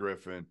Adrian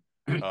Griffin,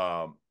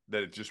 that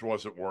it just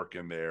wasn't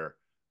working there.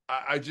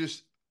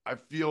 I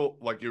feel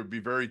like it would be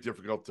very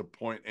difficult to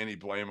point any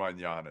blame on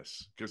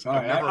Giannis, because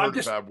I've never heard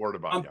a bad word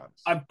about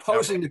Giannis. I'm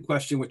posing the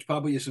question, which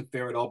probably isn't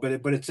fair at all, but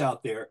it's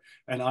out there,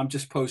 and I'm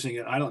just posing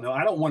it. I don't know.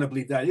 I don't want to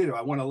believe that either.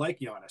 I want to like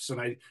Giannis, and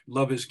I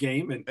love his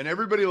game, and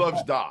everybody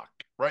loves Doc,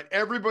 right?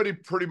 Everybody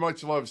pretty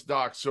much loves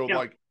Doc. So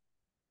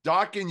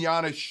Doc and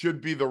Giannis should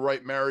be the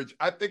right marriage.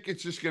 I think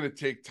it's just going to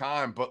take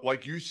time, but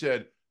like you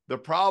said, the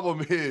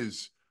problem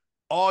is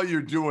all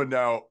you're doing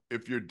now,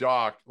 if you're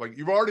Doc, like,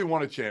 you've already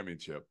won a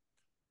championship.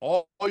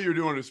 All you're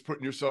doing is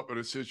putting yourself in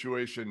a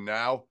situation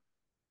now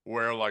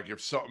where, like, if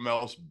something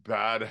else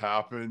bad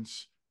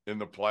happens in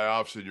the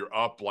playoffs and you're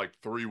up like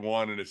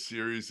 3-1 in a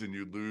series and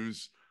you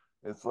lose,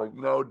 it's like,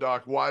 no,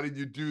 Doc, why did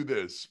you do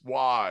this?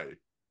 Why?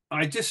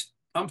 I'm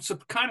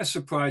kind of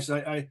surprised.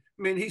 I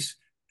mean,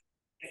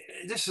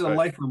 this is a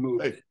life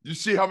removed. Hey, you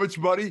see how much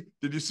money?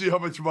 Did you see how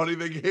much money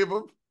they gave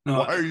him?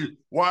 No,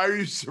 why are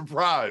you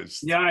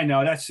surprised? Yeah, I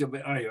know that's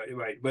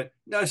right, but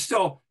no,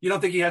 still, you don't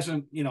think he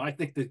hasn't? I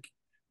think the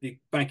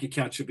bank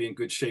account should be in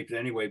good shape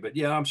anyway. But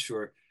yeah, I'm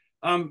sure.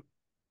 I'm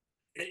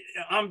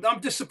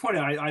disappointed.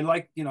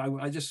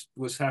 I just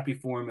was happy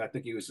for him. I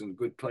think he was in a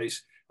good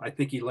place. I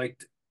think he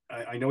liked.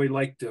 I know he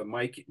liked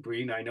Mike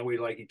Breen. I know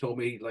he told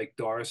me he liked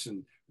Doris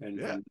and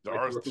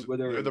Doris.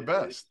 They're the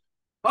best.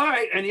 All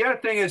right, and the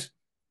other thing is,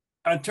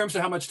 in terms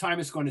of how much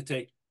time it's going to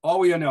take, all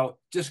we know,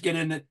 just get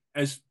in it.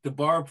 As the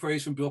borrowed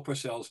phrase from Bill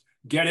Parcells,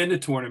 get in the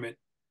tournament.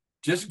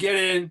 Just get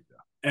in,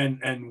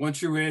 and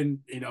once you're in,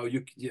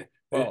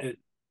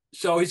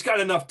 so he's got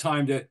enough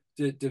time to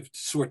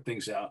sort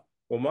things out.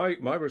 Well,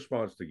 my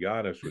response to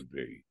Giannis would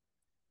be,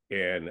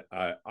 and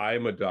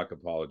I'm a Doc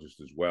apologist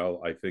as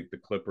well. I think the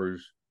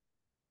Clippers,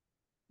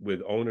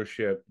 with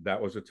ownership,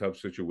 that was a tough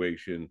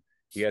situation.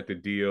 He had to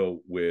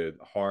deal with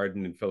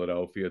Harden in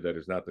Philadelphia. That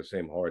is not the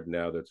same Harden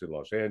now that's in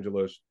Los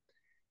Angeles.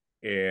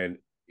 And,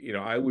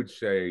 I would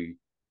say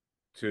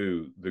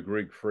to the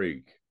Greek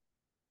Freak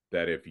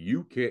that if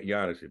you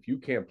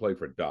can't play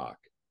for Doc,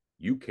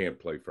 you can't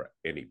play for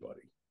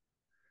anybody.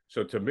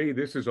 So to me,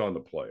 this is on the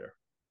player.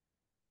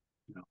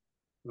 No.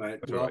 Right.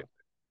 That's well, right.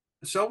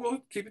 So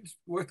we'll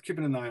worth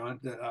keeping an eye on.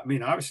 I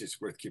mean, obviously it's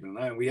worth keeping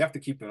an eye on. We have to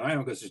keep an eye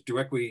on because it's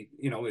directly,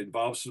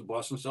 involves the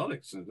Boston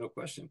Celtics. There's no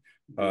question.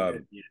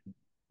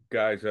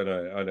 Guys,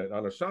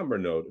 on a somber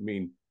note, I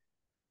mean,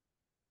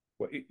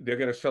 they're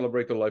going to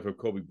celebrate the life of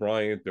Kobe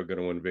Bryant. They're going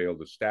to unveil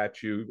the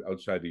statue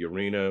outside the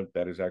arena.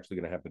 That is actually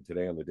going to happen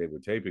today on the day we're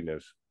taping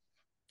this.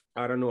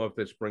 I don't know if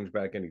this brings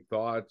back any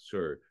thoughts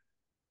or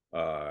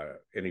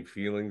any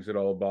feelings at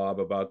all, Bob,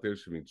 about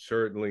this. I mean,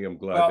 certainly I'm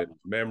glad that his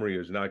memory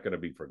is not going to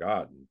be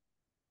forgotten.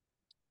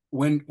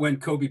 When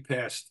Kobe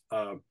passed,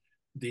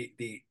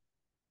 the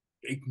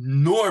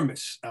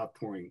enormous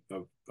outpouring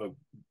of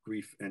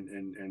grief and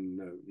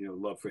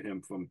love for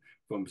him from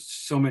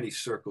so many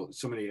circles,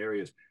 so many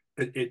areas.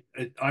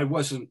 I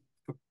wasn't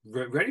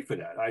ready for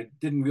that. I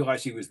didn't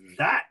realize he was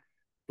that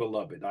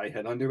beloved. I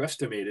had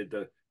underestimated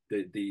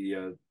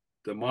the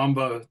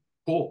Mamba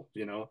pull,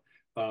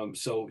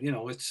 so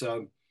it's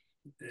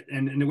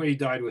and the way he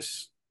died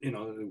was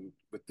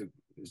with the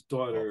his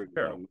daughter,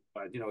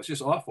 it's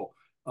just awful.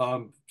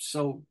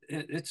 So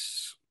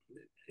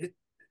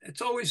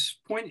it's always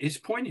it's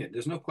poignant.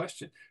 There's no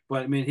question.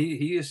 But I mean,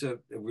 he is a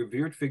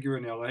revered figure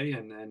in LA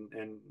and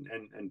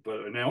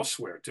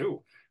elsewhere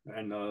too.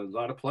 And a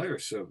lot of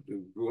players who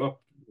grew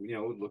up,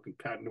 looking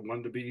patent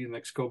wanted to be the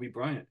next Kobe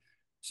Bryant.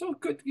 So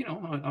good,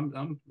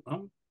 I'm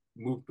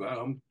moved.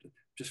 I'm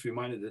just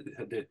reminded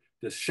that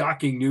the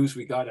shocking news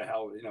we got of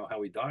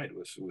how he died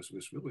was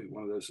really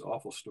one of those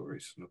awful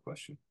stories, no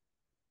question.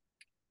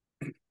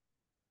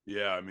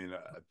 Yeah, I mean,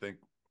 I think,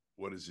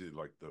 what is he,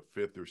 like the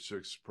fifth or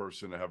sixth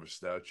person to have a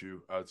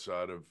statue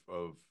outside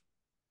of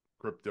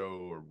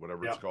crypto or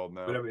whatever it's called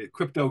now? Whatever,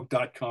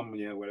 crypto.com,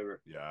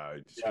 whatever. Yeah, I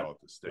just call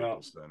it the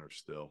Staples Center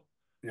still.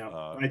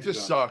 Yeah, it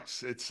just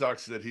sucks. It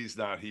sucks that he's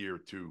not here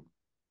to,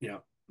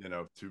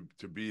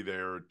 to be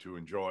there, to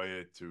enjoy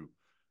it, to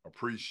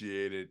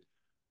appreciate it.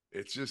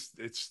 It's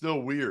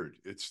still weird.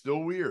 It's still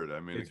weird. I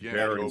mean, it's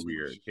very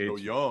weird. So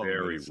young.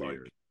 Very it's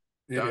weird.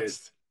 Like, it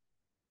is.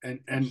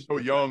 And so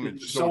young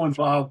and so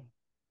involved,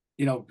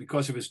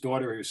 because of his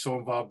daughter. He was so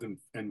involved in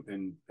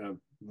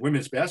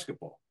women's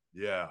basketball.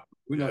 Yeah.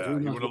 Who knows?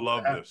 He would have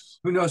loved this.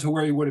 Who knows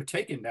where he would have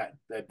taken that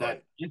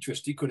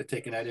interest? He could have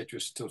taken that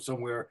interest to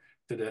somewhere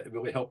to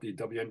really help the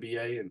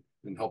WNBA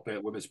and help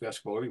women's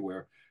basketball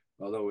everywhere.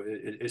 Although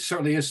it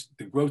certainly is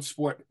the growth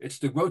sport. It's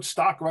the growth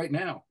stock right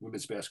now,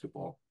 women's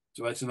basketball.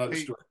 So that's another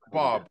story.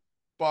 Bob,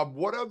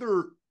 what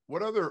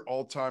other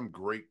all-time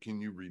great can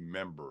you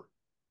remember?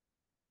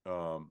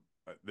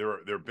 There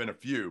have been a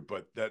few,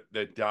 but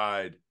that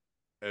died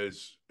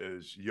as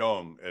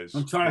young as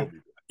Kobe.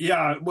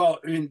 Yeah, well,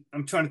 I mean,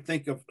 I'm trying to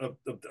think of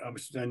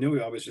I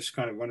knew I was just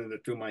kind of running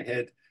it through my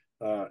head,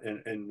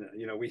 and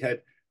we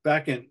had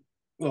back in,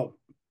 well,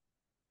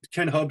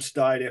 Ken Hubbs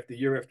died the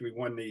year after we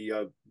won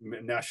the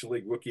National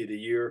League Rookie of the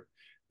Year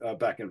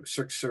back in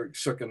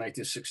circa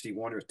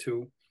 1961 or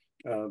two.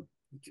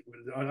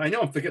 I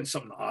know I'm forgetting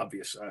something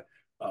obvious.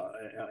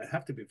 I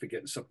have to be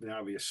forgetting something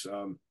obvious.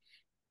 And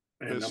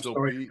Pistol I'm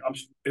sorry, Pete.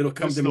 It'll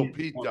come Pistol to me.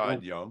 Pete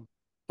died young.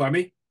 Pardon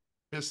me?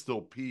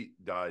 Pistol Pete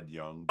died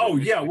young. Oh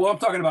yeah, well I'm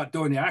talking about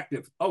doing the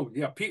active. Oh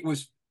yeah, Pete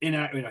was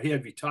inactive. He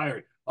had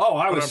retired. Oh,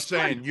 I'm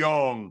saying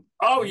young.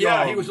 Oh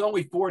yeah, he was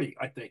only 40,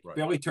 I think. Right.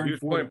 Barely turned 40.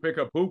 He was playing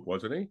pickup hoop,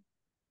 wasn't he?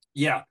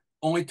 Yeah,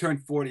 only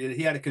turned 40.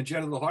 He had a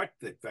congenital heart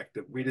defect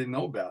that we didn't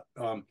know about,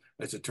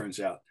 as it turns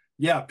out.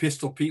 Yeah,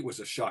 Pistol Pete was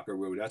a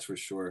shockaroo, that's for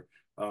sure.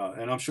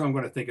 And I'm sure I'm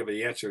going to think of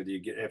the answer that you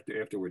get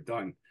after we're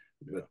done.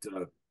 But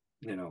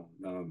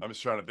I'm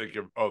just trying to think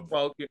of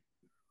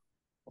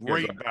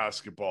great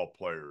basketball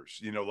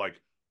players.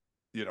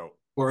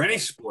 Or any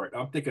sport.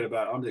 I'm expanding.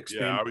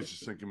 Yeah, I was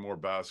just thinking more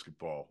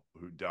basketball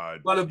who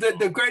died. Well,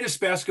 the greatest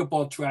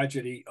basketball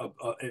tragedy of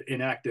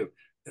inactive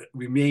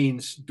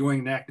remains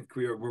during an active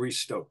career of Maurice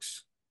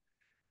Stokes.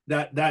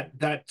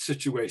 That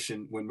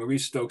situation when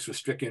Maurice Stokes was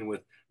stricken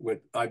with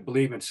I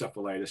believe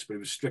encephalitis, but he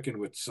was stricken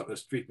with a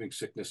sleeping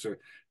sickness,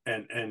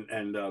 and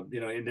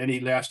then he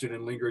lasted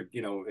and lingered.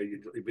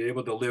 He'd be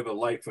able to live a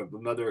life of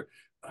another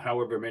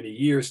however many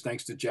years,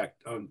 thanks to Jack,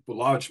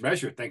 large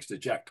measure thanks to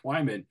Jack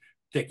Twyman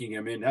taking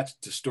him in. That's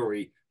the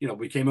story.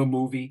 Became a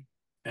movie,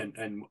 and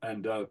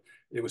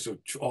it was an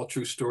all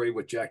true story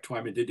what Jack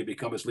Twyman did to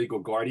become his legal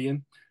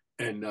guardian.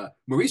 And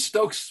Maurice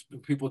Stokes,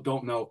 people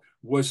don't know,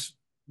 was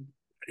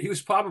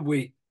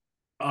probably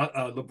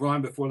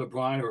LeBron before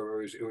LeBron,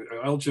 or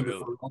Elgin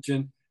before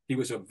Elgin. He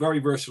was a very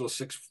versatile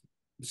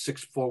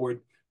six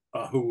forward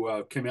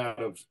who came out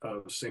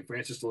of St.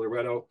 Francis de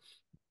Loretto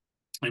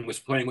and was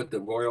playing with the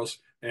Royals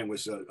and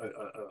was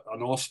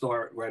an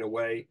all-star right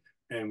away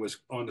and was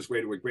on his way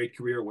to a great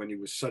career when he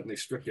was suddenly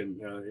stricken.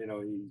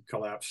 He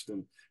collapsed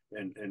and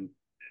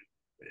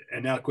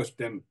now of course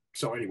then.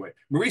 So anyway,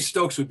 Maurice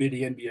Stokes would be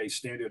the NBA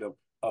standard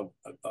of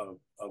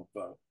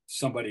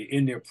somebody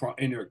in their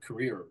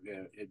career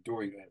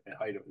during the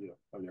height of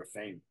their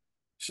fame.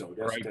 So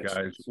that's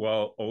guys.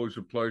 Well, always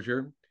a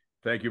pleasure.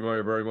 Thank you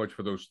very, very much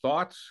for those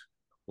thoughts.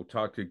 We'll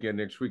talk to you again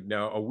next week.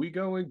 Now, I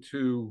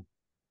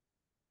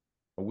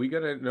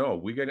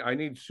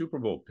need Super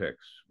Bowl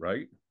picks,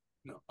 right?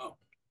 No. Oh.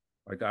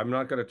 I'm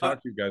not going to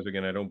talk to you guys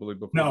again. I don't believe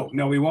before.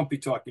 No, we won't be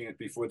talking it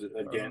before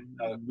again.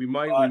 We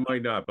might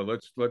not, but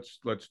let's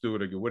do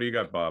it again. What do you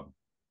got, Bob?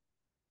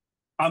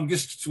 I'm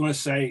just going to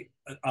say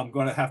I'm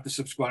going to have to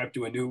subscribe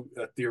to a new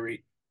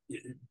theory.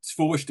 It's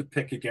foolish to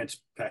pick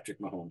against Patrick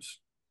Mahomes,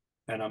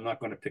 and I'm not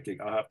going to pick it.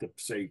 I'll have to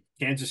say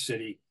Kansas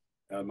City,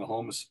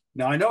 Mahomes.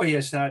 Now I know he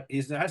hasn't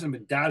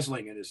been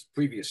dazzling in his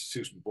previous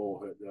Super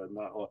Bowl,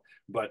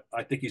 but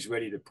I think he's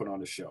ready to put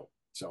on a show.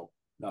 So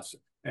that's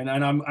it. And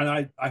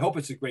I hope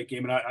it's a great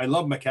game. And I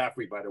love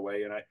McCaffrey, by the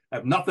way. And I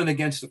have nothing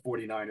against the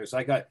 49ers.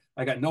 I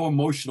got no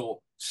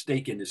emotional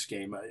stake in this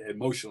game.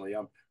 Emotionally,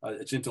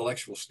 it's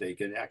intellectual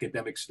stake and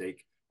academic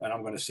stake. And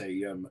I'm going to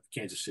say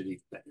Kansas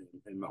City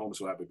and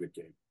Mahomes will have a good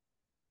game.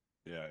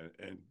 Yeah,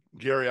 and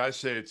Gary, I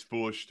say it's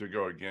foolish to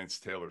go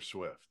against Taylor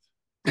Swift.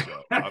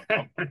 So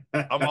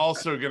I'm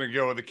also going to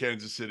go with the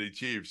Kansas City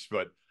Chiefs,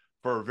 but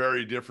for a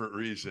very different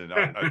reason.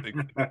 I think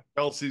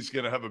Kelsey's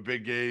going to have a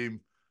big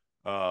game.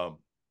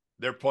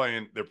 they're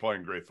playing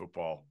great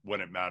football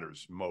when it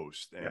matters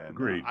most. And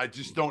agreed. I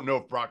just don't know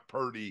if Brock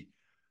Purdy,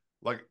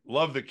 like,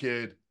 love the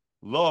kid,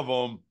 love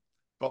him,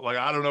 but like,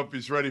 I don't know if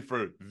he's ready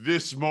for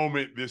this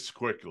moment this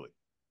quickly.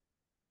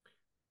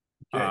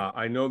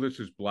 I know this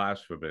is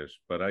blasphemous,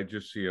 but I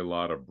just see a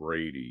lot of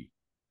Brady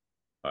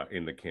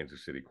in the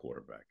Kansas City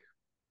quarterback.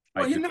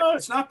 Well,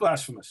 it's not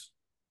blasphemous.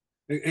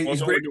 He's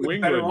Although in New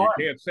England, you arm.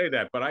 can't say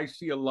that, but I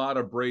see a lot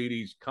of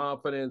Brady's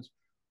confidence.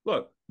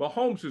 Look,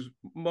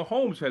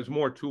 Mahomes has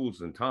more tools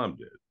than Tom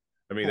did.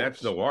 I mean,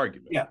 that's no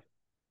argument. Yeah.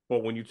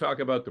 But when you talk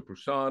about the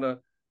persona,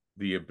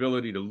 the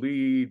ability to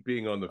lead,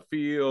 being on the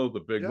field,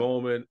 the big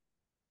moment,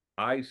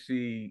 I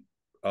see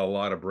a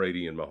lot of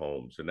Brady and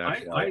Mahomes, and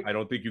that's why I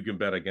don't think you can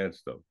bet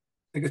against them.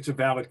 I think it's a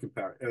valid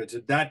comparison. It's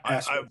that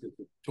aspect.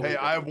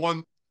 I have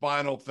one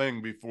final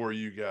thing before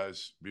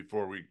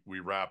we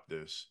wrap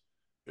this.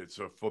 It's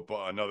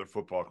another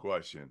football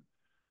question.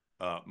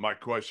 My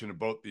question to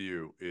both of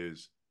you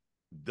is,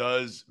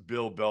 does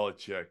Bill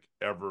Belichick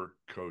ever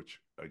coach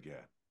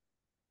again?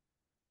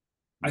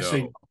 I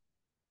say no.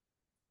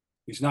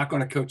 He's not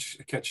going to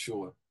catch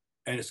Shula,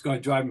 and it's going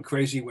to drive him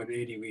crazy when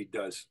Andy Reid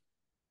does.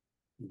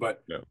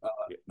 But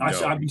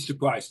I'd be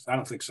surprised. I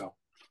don't think so.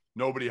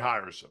 Nobody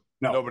hires him.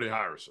 No. Nobody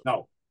hires him.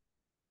 No.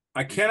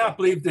 I cannot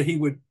believe that he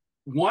would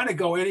want to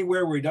go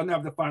anywhere where he doesn't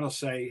have the final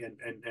say,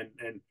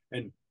 and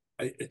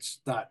it's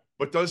not.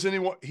 But doesn't he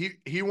want?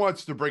 He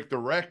wants to break the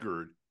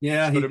record.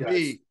 Yeah, so to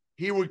me,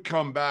 he would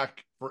come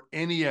back for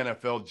any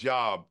NFL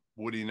job,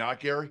 would he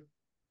not, Gary?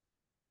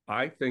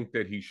 I think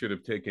that he should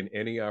have taken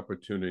any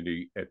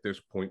opportunity at this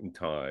point in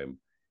time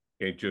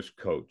and just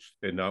coached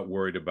and not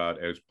worried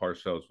about, as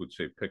Parcells would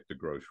say, pick the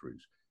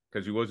groceries,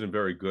 because he wasn't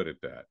very good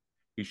at that.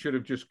 He should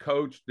have just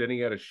coached. Then he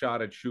had a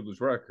shot at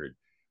Shula's record.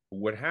 But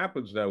what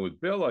happens now with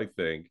Bill, I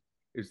think,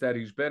 is that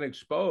he's been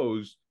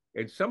exposed,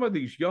 and some of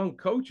these young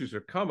coaches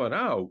are coming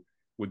out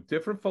with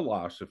different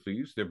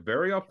philosophies. They're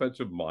very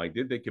offensive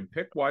minded. They can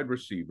pick wide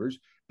receivers.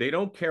 They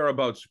don't care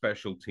about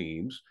special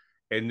teams,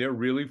 and they're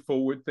really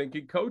forward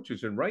thinking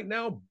coaches. And right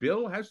now,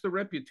 Bill has the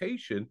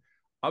reputation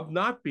of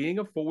not being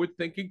a forward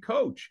thinking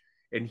coach.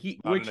 And he's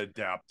not an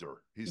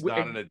adapter. He's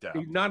not an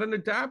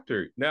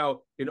adapter.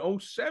 Now, in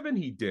 2007,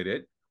 he did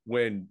it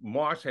when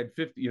Moss had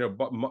 50,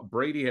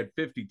 Brady had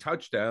 50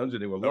 touchdowns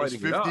and they were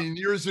lighting it up. 15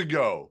 years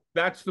ago.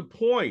 That's the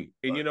point.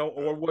 And,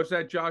 or was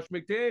that Josh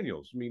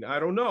McDaniels? I mean, I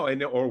don't know.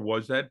 Or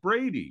was that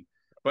Brady?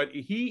 But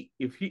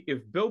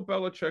if Bill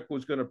Belichick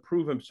was going to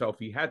prove himself,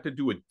 he had to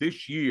do it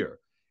this year,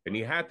 and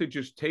he had to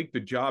just take the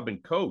job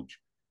and coach.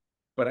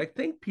 But I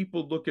think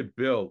people look at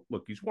Bill.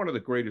 Look, he's one of the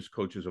greatest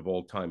coaches of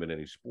all time in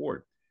any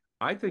sport.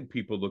 I think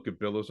people look at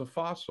Bill as a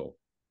fossil.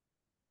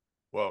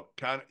 Well,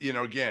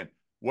 again,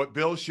 what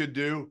Bill should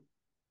do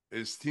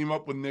is team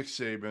up with Nick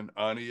Saban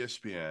on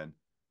ESPN,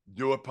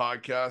 do a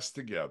podcast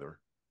together.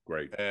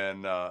 Great.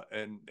 And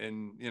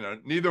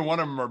neither one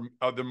of them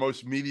are the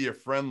most media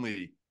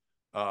friendly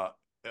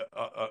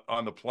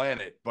on the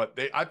planet, but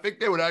I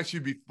think they would actually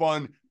be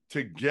fun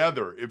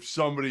together if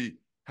somebody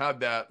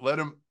had that. Let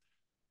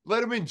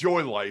them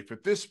enjoy life.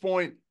 At this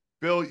point,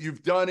 Bill,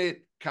 you've done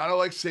it kind of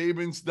like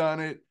Saban's done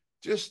it.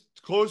 Just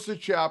close the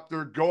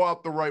chapter, go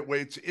out the right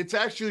way. It's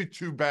actually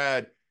too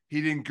bad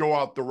he didn't go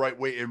out the right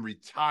way and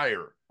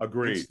retire.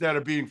 Agreed. Instead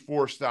of being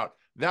forced out.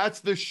 That's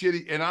the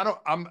shitty. And I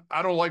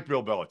don't like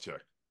Bill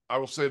Belichick. I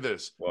will say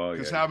this,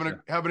 because having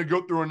to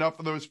go through enough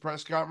of those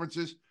press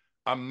conferences,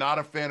 I'm not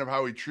a fan of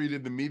how he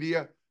treated the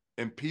media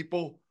and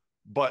people.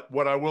 But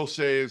what I will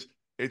say is,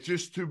 it's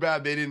just too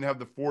bad they didn't have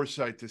the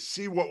foresight to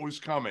see what was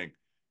coming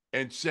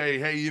and say,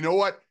 hey, you know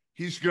what?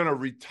 He's going to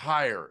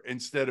retire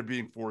instead of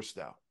being forced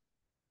out.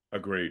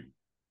 Agreed.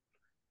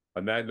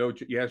 On that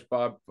note, yes,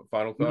 Bob,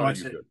 final thought?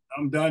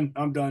 No,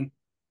 I'm done.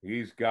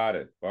 He's got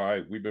it. All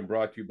right. We've been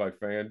brought to you by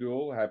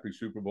FanDuel. Happy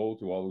Super Bowl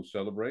to all who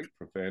celebrate.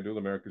 From FanDuel,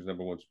 America's #1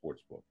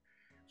 sportsbook.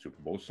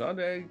 Super Bowl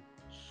Sunday.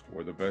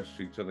 Score the best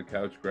seats on the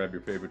couch. Grab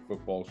your favorite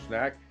football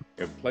snack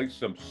and place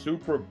some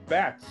super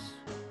bets.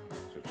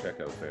 So check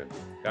out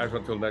FanDuel. Guys,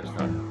 until next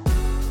time.